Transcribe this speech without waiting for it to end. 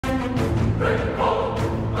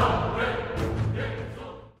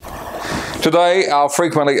Today, our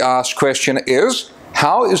frequently asked question is,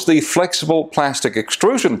 how is the flexible plastic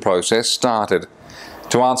extrusion process started?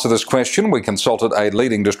 To answer this question, we consulted a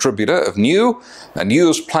leading distributor of new and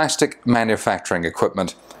used plastic manufacturing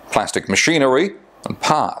equipment, plastic machinery, and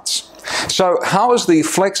parts. So, how is the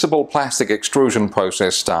flexible plastic extrusion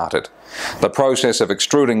process started? The process of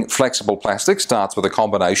extruding flexible plastic starts with a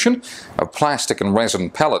combination of plastic and resin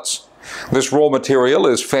pellets. This raw material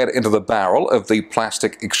is fed into the barrel of the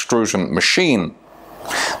plastic extrusion machine.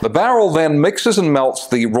 The barrel then mixes and melts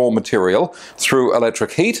the raw material through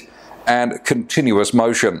electric heat and continuous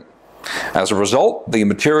motion. As a result, the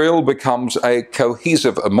material becomes a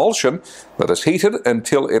cohesive emulsion that is heated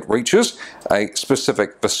until it reaches a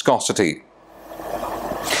specific viscosity.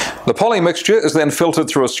 The poly mixture is then filtered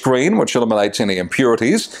through a screen which eliminates any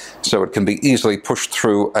impurities, so it can be easily pushed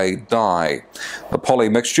through a die. The poly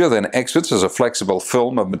mixture then exits as a flexible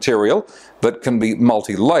film of material that can be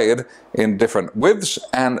multi-layered in different widths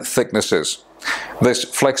and thicknesses. This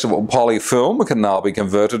flexible poly film can now be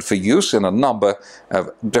converted for use in a number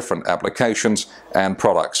of different applications and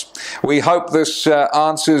products. We hope this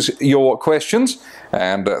answers your questions,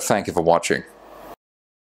 and thank you for watching.